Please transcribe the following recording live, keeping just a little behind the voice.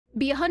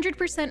Be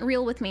 100%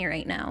 real with me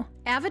right now.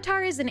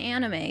 Avatar is an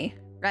anime,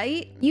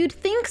 right? You'd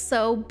think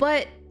so,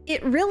 but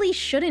it really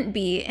shouldn't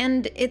be,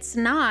 and it's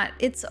not.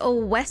 It's a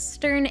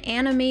Western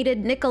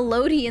animated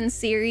Nickelodeon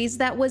series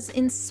that was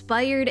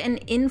inspired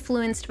and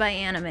influenced by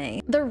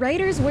anime. The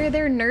writers wear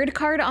their nerd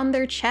card on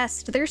their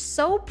chest. They're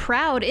so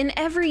proud. In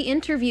every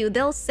interview,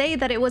 they'll say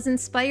that it was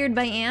inspired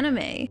by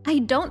anime. I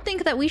don't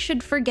think that we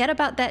should forget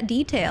about that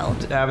detail.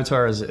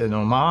 Avatar is an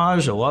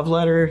homage, a love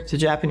letter to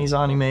Japanese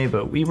anime,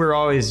 but we were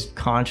always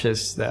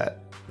conscious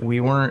that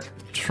we weren't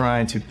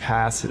trying to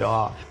pass it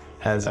off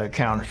as a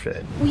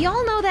counterfeit. We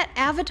all know that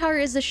Avatar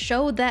is a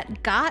show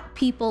that got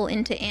people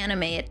into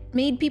anime. It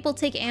made people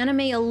take anime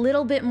a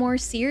little bit more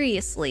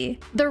seriously.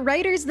 The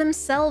writers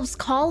themselves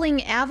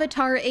calling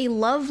Avatar a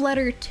love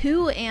letter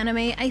to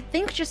anime, I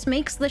think just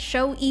makes the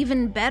show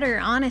even better,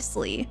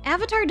 honestly.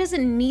 Avatar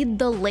doesn't need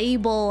the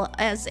label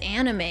as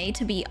anime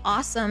to be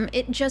awesome,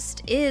 it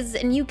just is,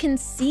 and you can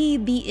see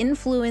the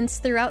influence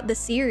throughout the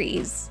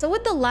series. So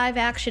with the live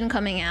action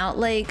coming out,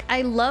 like,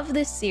 I love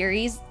this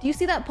series. Do you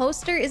see that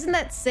poster? Isn't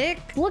that sick?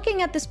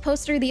 Looking at this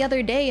poster the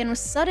other day and was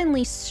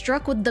suddenly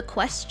struck with the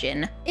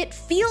question. It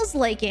feels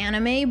like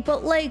anime,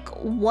 but like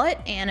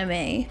what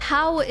anime?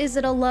 How is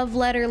it a love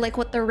letter like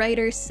what the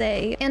writers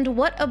say? And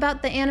what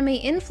about the anime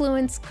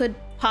influence could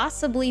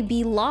possibly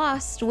be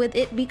lost with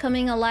it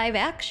becoming a live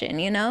action,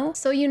 you know?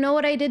 So you know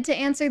what I did to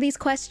answer these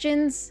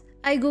questions?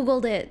 I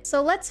googled it.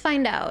 So let's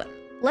find out.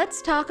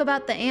 Let's talk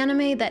about the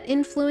anime that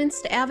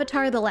influenced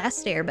Avatar: The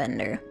Last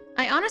Airbender.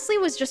 I honestly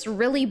was just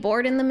really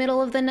bored in the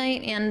middle of the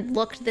night and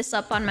looked this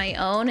up on my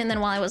own, and then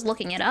while I was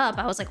looking it up,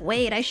 I was like,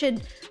 wait, I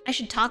should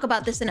talk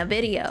about this in a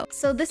video.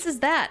 So this is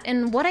that,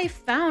 and what I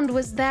found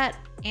was that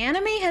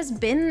anime has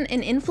been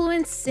an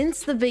influence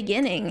since the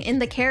beginning in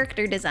the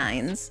character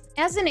designs.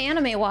 As an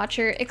anime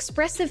watcher,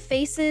 expressive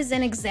faces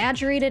and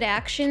exaggerated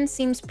action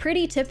seems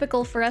pretty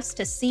typical for us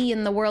to see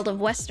in the world of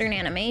Western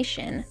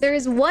animation. There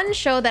is one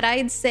show that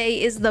I'd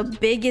say is the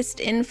biggest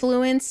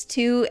influence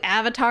to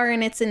Avatar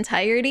in its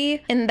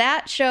entirety, and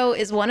that show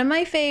is one of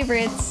my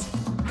favorites,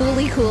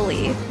 Fooly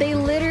Cooly. They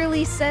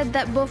literally said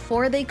that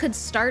before they could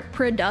start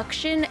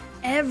production,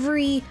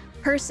 every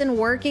person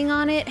working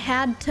on it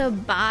had to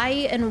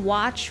buy and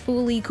watch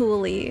Fooly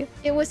Cooly.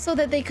 It was so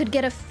that they could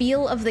get a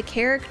feel of the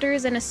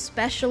characters and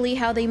especially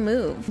how they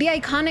move. The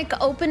iconic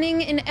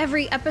opening in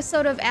every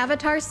episode of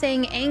Avatar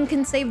saying Aang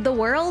can save the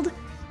world?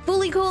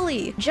 Fooly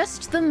Cooly.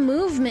 Just the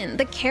movement,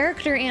 the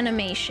character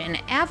animation.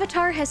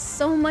 Avatar has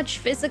so much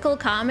physical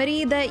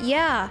comedy that,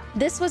 yeah,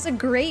 this was a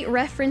great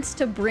reference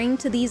to bring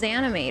to these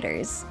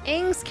animators.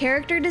 Aang's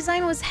character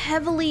design was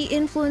heavily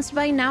influenced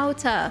by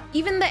Naota.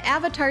 Even the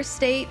Avatar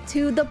state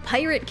to the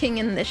Pirate King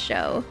in this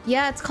show.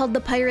 Yeah, it's called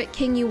the Pirate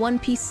King, you One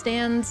Piece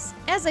stans.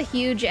 As a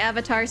huge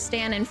Avatar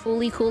stan and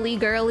Fooly Cooly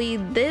girly,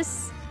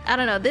 I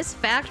don't know, this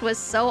fact was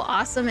so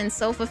awesome and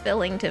so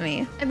fulfilling to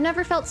me. I've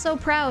never felt so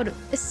proud,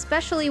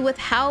 especially with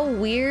how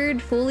weird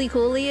Fooly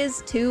Cooly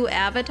is to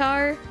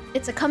Avatar.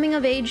 It's a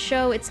coming-of-age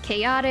show, it's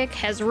chaotic,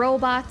 has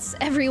robots,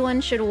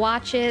 everyone should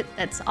watch it,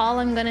 that's all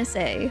I'm gonna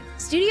say.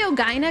 Studio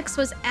Gainax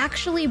was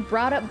actually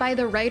brought up by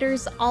the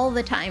writers all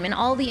the time in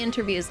all the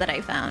interviews that I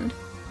found.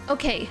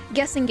 Okay,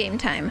 guessing game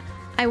time.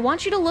 I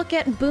want you to look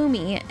at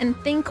Boomy and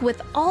think,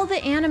 with all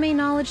the anime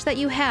knowledge that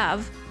you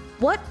have,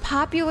 what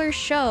popular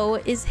show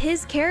is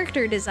his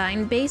character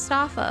design based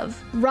off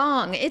of?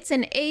 Wrong, it's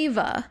an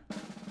Ava.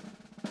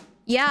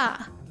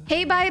 Yeah.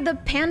 Heibai, the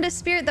panda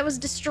spirit that was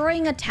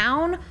destroying a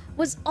town,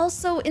 was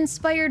also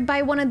inspired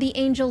by one of the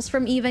angels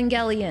from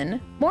Evangelion.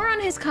 More on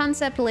his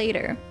concept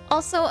later.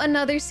 Also,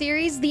 another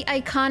series, the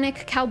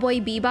iconic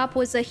Cowboy Bebop,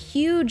 was a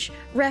huge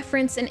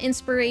reference and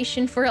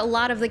inspiration for a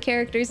lot of the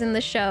characters in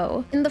the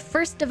show. In the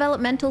first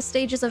developmental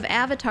stages of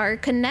Avatar,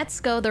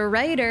 Konetsuko, the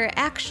writer,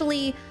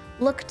 actually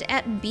looked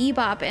at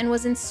Bebop and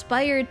was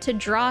inspired to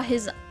draw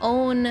his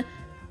own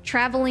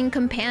traveling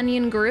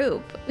companion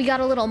group. We got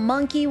a little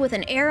monkey with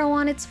an arrow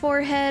on its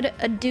forehead,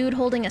 a dude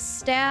holding a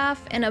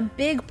staff, and a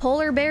big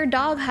polar bear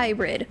dog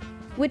hybrid,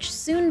 which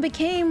soon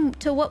became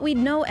to what we'd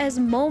know as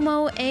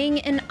Momo, Aang,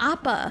 and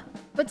Appa.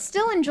 But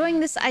still enjoying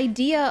this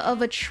idea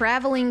of a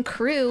traveling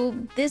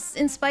crew, this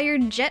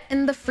inspired Jet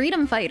and the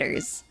Freedom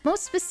Fighters.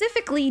 Most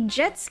specifically,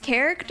 Jet's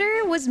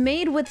character was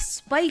made with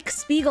Spike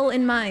Spiegel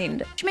in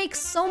mind, which makes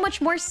so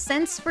much more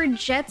sense for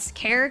Jet's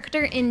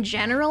character in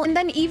general. And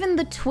then even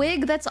the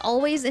twig that's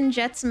always in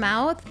Jet's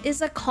mouth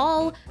is a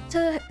call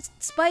to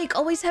Spike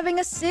always having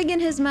a cig in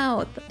his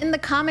mouth. In the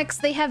comics,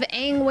 they have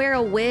Aang wear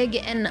a wig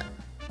and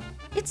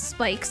it's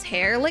Spike's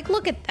hair, like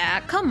look at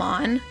that, come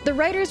on. The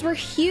writers were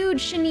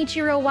huge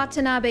Shinichiro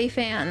Watanabe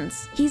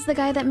fans. He's the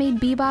guy that made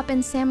Bebop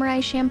and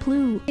Samurai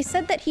Champloo. They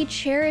said that he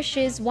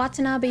cherishes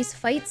Watanabe's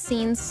fight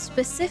scenes,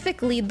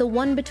 specifically the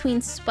one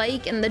between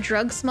Spike and the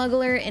drug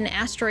smuggler in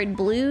Asteroid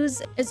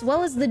Blues, as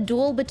well as the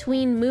duel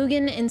between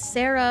Mugen and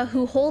Sarah,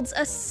 who holds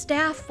a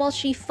staff while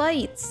she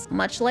fights,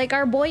 much like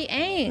our boy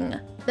Aang.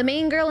 The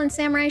main girl in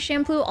Samurai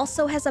Champloo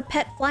also has a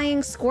pet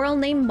flying squirrel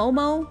named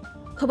Momo.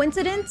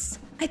 Coincidence?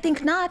 I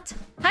think not.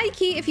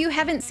 High-key, if you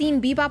haven't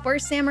seen Bebop or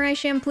Samurai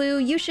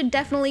Champloo, you should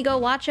definitely go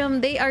watch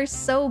them. They are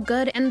so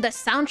good, and the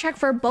soundtrack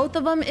for both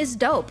of them is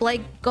dope.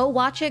 Like, go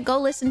watch it, go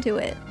listen to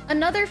it.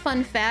 Another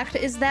fun fact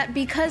is that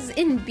because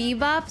in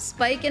Bebop,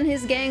 Spike and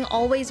his gang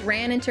always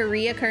ran into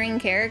reoccurring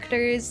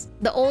characters,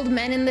 the old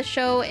men in the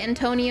show,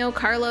 Antonio,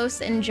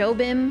 Carlos, and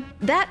Jobim,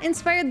 that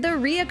inspired the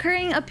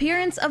reoccurring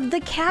appearance of the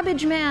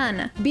Cabbage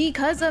Man.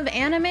 Because of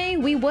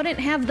anime, we wouldn't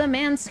have the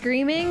man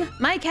screaming,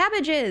 "My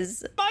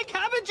cabbages! My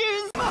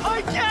cabbages!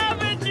 My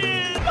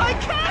cabbages! My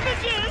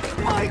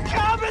cabbages! My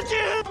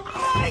cabbages!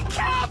 My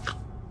cab!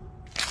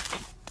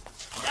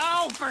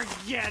 Oh,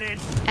 forget it!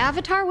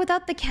 Avatar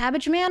without the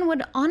Cabbage Man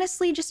would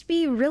honestly just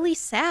be really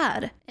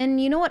sad.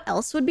 And you know what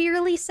else would be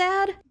really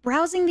sad?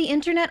 Browsing the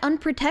internet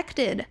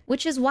unprotected,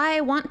 which is why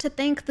I want to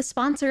thank the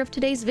sponsor of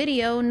today's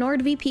video,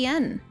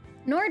 NordVPN.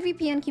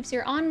 NordVPN keeps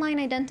your online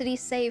identity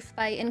safe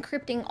by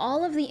encrypting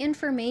all of the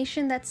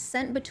information that's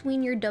sent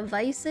between your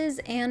devices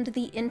and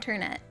the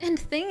internet. And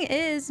thing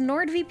is,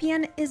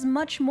 NordVPN is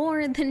much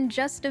more than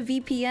just a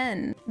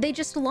VPN. They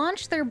just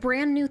launched their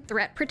brand new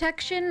threat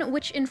protection,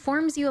 which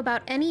informs you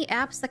about any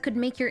apps that could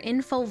make your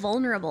info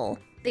vulnerable.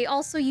 They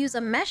also use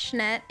a mesh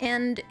net,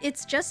 and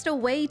it's just a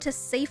way to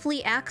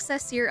safely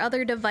access your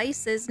other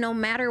devices no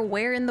matter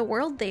where in the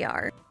world they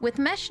are. With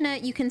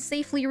MeshNet, you can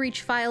safely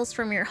reach files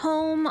from your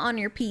home, on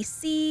your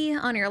PC,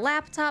 on your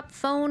laptop,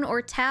 phone,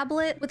 or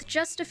tablet with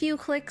just a few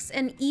clicks,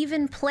 and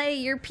even play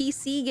your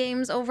PC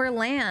games over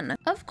LAN.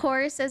 Of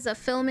course, as a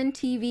film and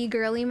TV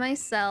girly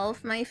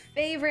myself, my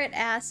favorite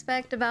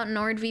aspect about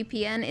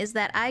NordVPN is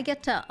that I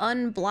get to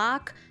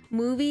unblock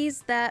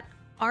movies that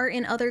are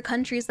in other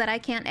countries that I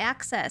can't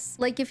access.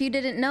 Like, if you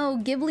didn't know,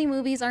 Ghibli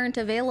movies aren't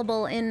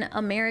available in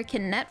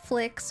American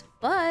Netflix,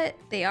 but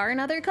they are in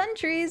other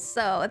countries,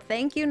 so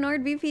thank you,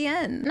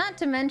 NordVPN. Not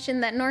to mention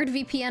that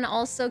NordVPN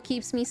also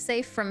keeps me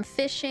safe from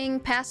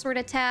phishing, password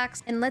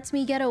attacks, and lets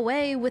me get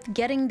away with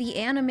getting the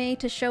anime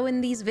to show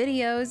in these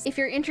videos. If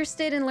you're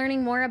interested in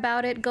learning more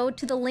about it, go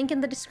to the link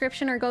in the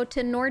description or go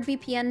to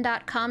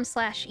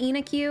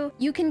nordvpn.com/inakyu.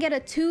 You can get a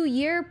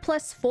 2-year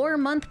plus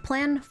 4-month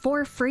plan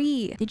for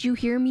free. Did you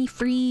hear me?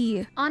 Free.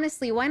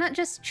 Honestly, why not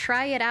just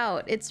try it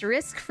out? It's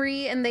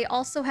risk-free, and they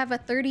also have a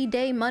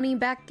 30-day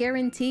money-back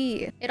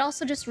guarantee. It also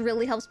just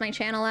really helps my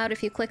channel out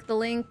if you click the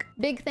link.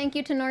 Big thank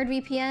you to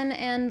NordVPN,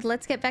 and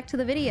let's get back to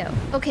the video.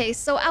 Okay,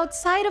 so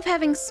outside of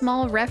having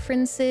small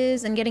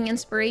references and getting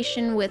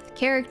inspiration with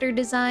character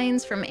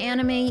designs from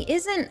anime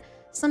isn't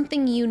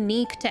something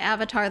unique to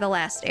Avatar: The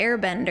Last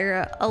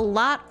Airbender. A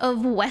lot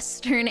of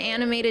Western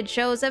animated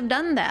shows have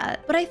done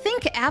that. But I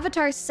think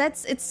Avatar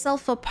sets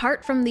itself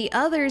apart from the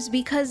others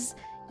because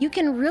you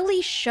can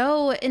really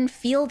show and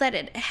feel that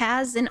it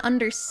has an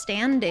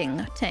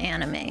understanding to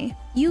anime.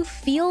 You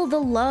feel the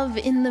love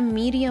in the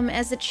medium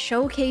as it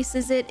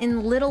showcases it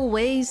in little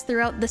ways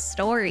throughout the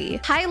story,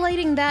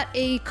 highlighting that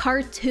a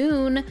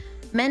cartoon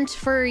meant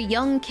for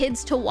young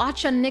kids to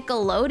watch on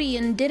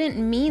Nickelodeon didn't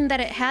mean that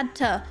it had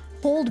to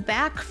hold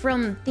back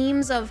from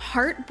themes of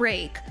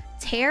heartbreak,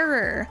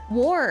 terror,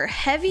 war,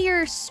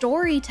 heavier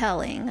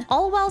storytelling,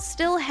 all while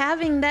still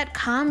having that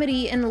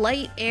comedy and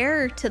light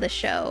air to the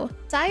show.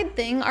 Side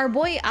thing, our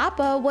boy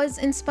Appa was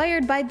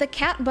inspired by the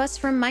cat bus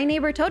from My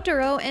Neighbor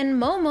Totoro,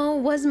 and Momo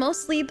was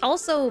mostly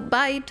also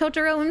by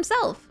Totoro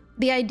himself.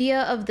 The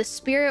idea of the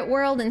spirit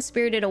world and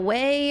Spirited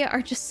Away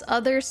are just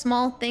other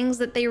small things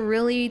that they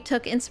really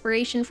took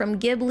inspiration from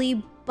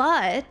Ghibli.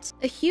 But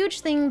a huge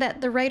thing that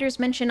the writers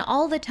mention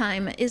all the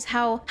time is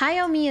how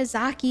Hayao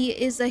Miyazaki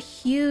is a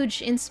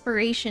huge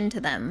inspiration to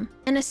them.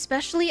 And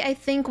especially, I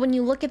think, when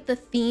you look at the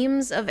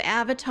themes of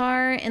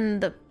Avatar and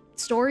the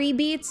story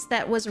beats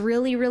that was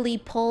really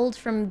pulled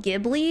from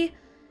Ghibli,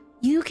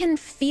 you can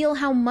feel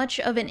how much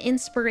of an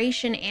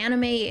inspiration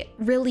anime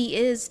really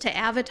is to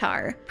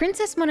Avatar.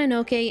 Princess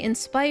Mononoke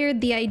inspired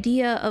the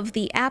idea of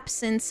the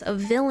absence of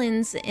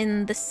villains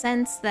in the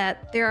sense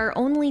that there are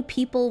only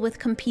people with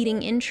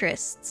competing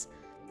interests,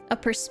 a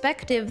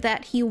perspective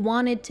that he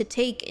wanted to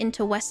take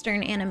into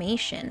Western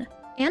animation.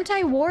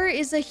 Anti-war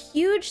is a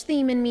huge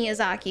theme in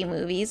Miyazaki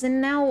movies, and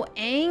now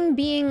Aang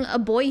being a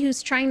boy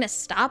who's trying to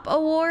stop a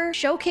war,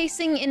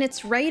 showcasing in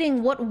its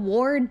writing what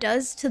war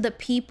does to the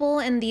people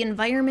and the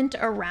environment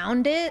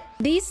around it.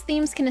 These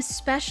themes can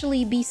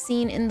especially be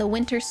seen in the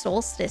Winter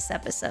Solstice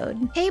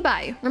episode. Hey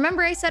bye,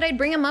 remember I said I'd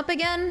bring him up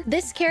again?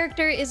 This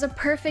character is a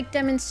perfect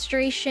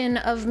demonstration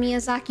of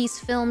Miyazaki's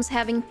films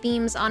having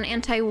themes on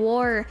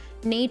anti-war,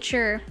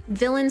 nature,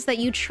 villains that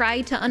you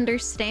try to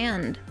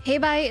understand.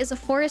 Heibai is a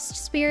forest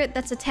spirit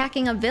that's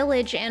attacking a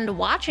village, and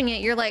watching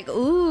it, you're like,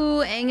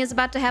 ooh, Aang is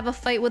about to have a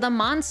fight with a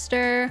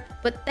monster.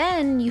 But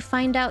then you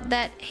find out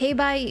that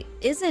Heibai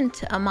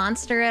isn't a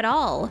monster at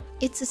all.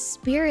 It's a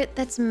spirit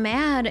that's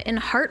mad and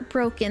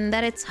heartbroken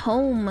that its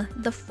home,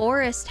 the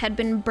forest, had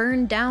been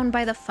burned down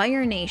by the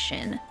Fire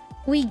Nation.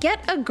 We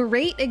get a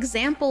great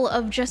example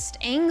of just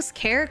Aang's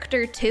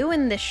character too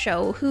in this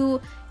show,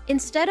 who,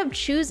 instead of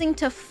choosing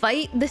to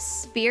fight the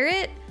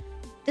spirit,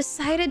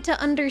 decided to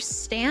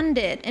understand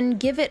it and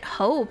give it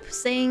hope,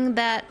 saying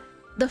that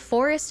the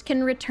forest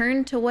can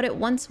return to what it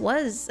once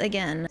was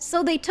again.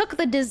 So they took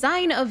the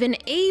design of an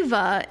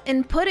Eva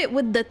and put it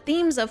with the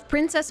themes of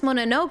Princess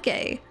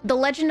Mononoke. The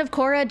Legend of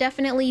Korra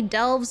definitely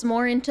delves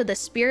more into the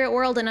spirit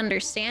world and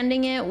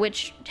understanding it,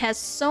 which has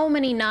so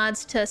many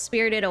nods to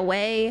Spirited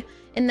Away.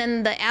 And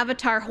then the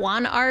Avatar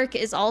Huan arc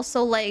is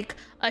also like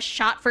a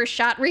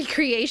shot-for-shot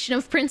recreation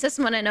of Princess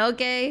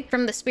Mononoke,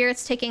 from the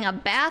spirits taking a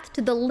bath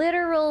to the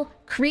literal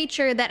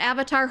creature that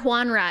Avatar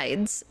Huan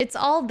rides. It's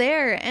all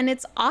there and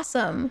it's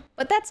awesome.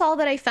 But that's all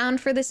that I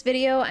found for this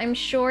video. I'm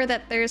sure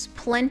that there's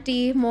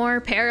plenty more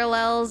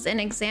parallels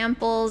and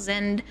examples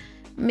and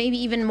maybe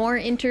even more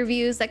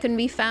interviews that can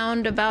be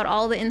found about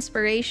all the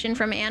inspiration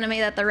from anime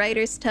that the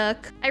writers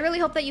took. I really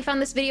hope that you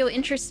found this video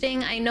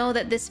interesting. I know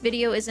that this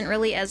video isn't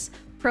really as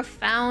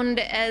profound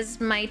as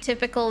my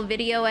typical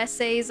video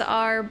essays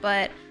are,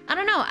 but I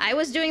don't know, I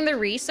was doing the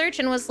research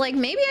and was like,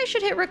 maybe I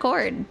should hit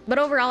record. But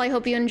overall, I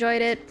hope you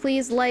enjoyed it.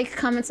 Please like,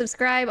 comment,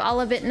 subscribe,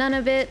 all of it, none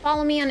of it.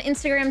 Follow me on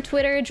Instagram,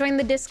 Twitter, join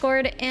the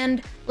Discord,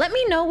 and let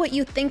me know what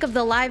you think of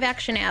the live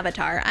action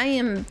Avatar. I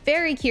am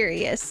very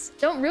curious.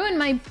 Don't ruin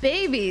my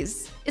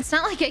babies. It's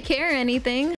not like I care or anything.